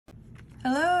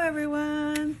Hello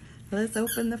everyone. Let's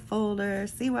open the folder,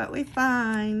 see what we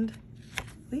find.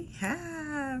 We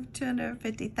have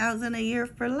 250,000 a year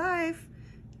for life.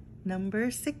 Number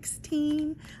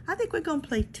 16. I think we're gonna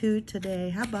play 2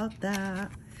 today. How about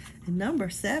that? And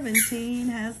number 17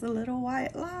 has the little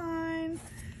white line.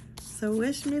 So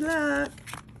wish me luck.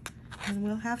 And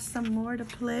we'll have some more to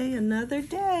play another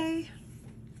day.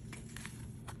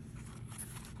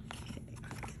 Okay,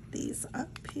 I'll get these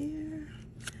up here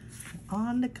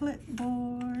on the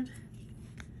clipboard.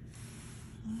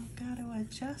 I've got to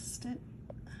adjust it.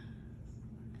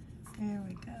 There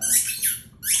we go.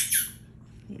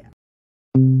 Yeah.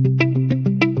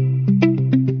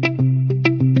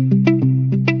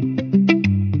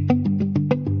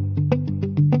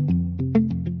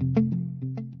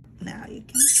 Now you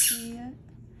can see it.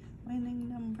 Winning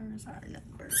numbers are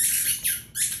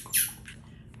numbers.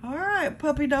 All right,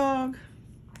 puppy dog.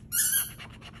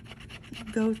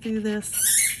 Go through this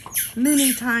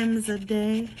many times a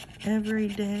day, every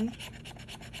day.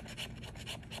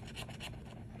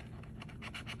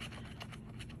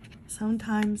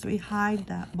 Sometimes we hide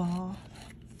that ball.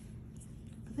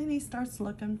 But then he starts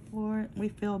looking for it. We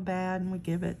feel bad and we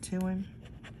give it to him.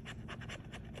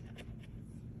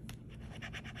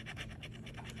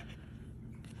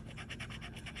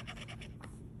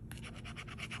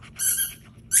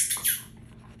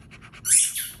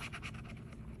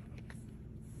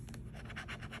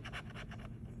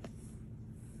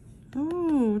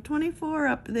 Ooh, 24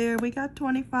 up there. We got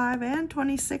 25 and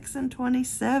 26 and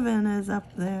 27 is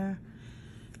up there.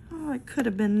 Oh, it could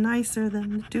have been nicer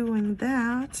than doing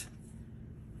that.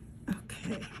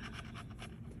 Okay.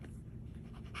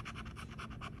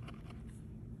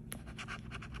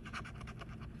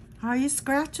 Are you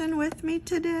scratching with me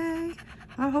today?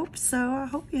 I hope so. I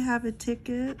hope you have a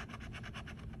ticket.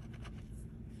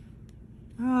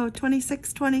 Oh,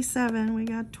 26, 27. We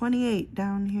got 28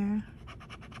 down here.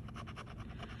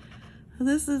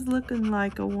 This is looking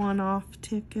like a one-off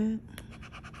ticket.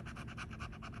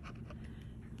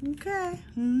 Okay,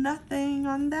 nothing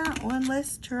on that one.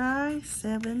 Let's try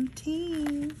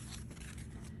 17.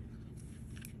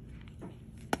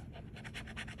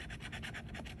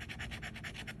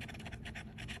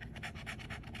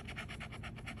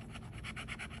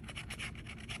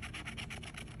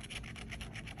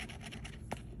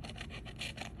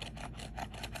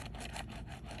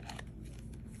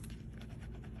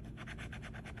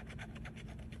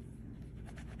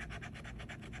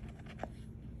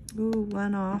 Ooh,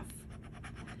 one off.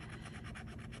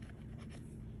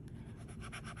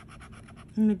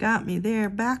 You got me there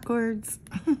backwards.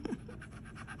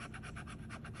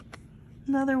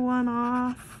 Another one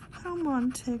off. Come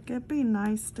on, ticket. Be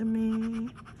nice to me.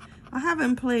 I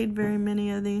haven't played very many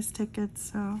of these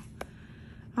tickets, so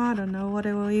I don't know what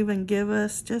it will even give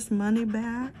us. Just money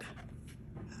back.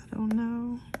 I don't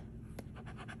know.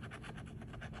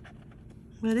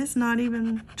 But it's not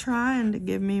even trying to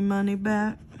give me money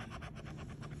back.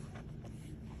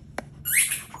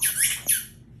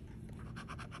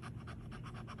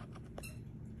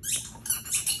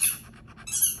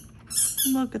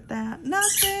 Look at that.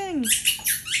 Nothing.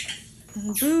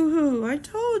 Boo-hoo. I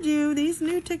told you these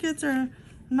new tickets are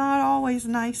not always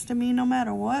nice to me no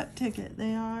matter what ticket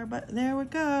they are. But there we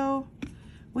go.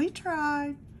 We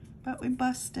tried, but we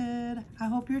busted. I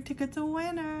hope your ticket's a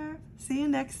winner. See you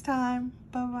next time.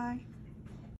 Bye-bye.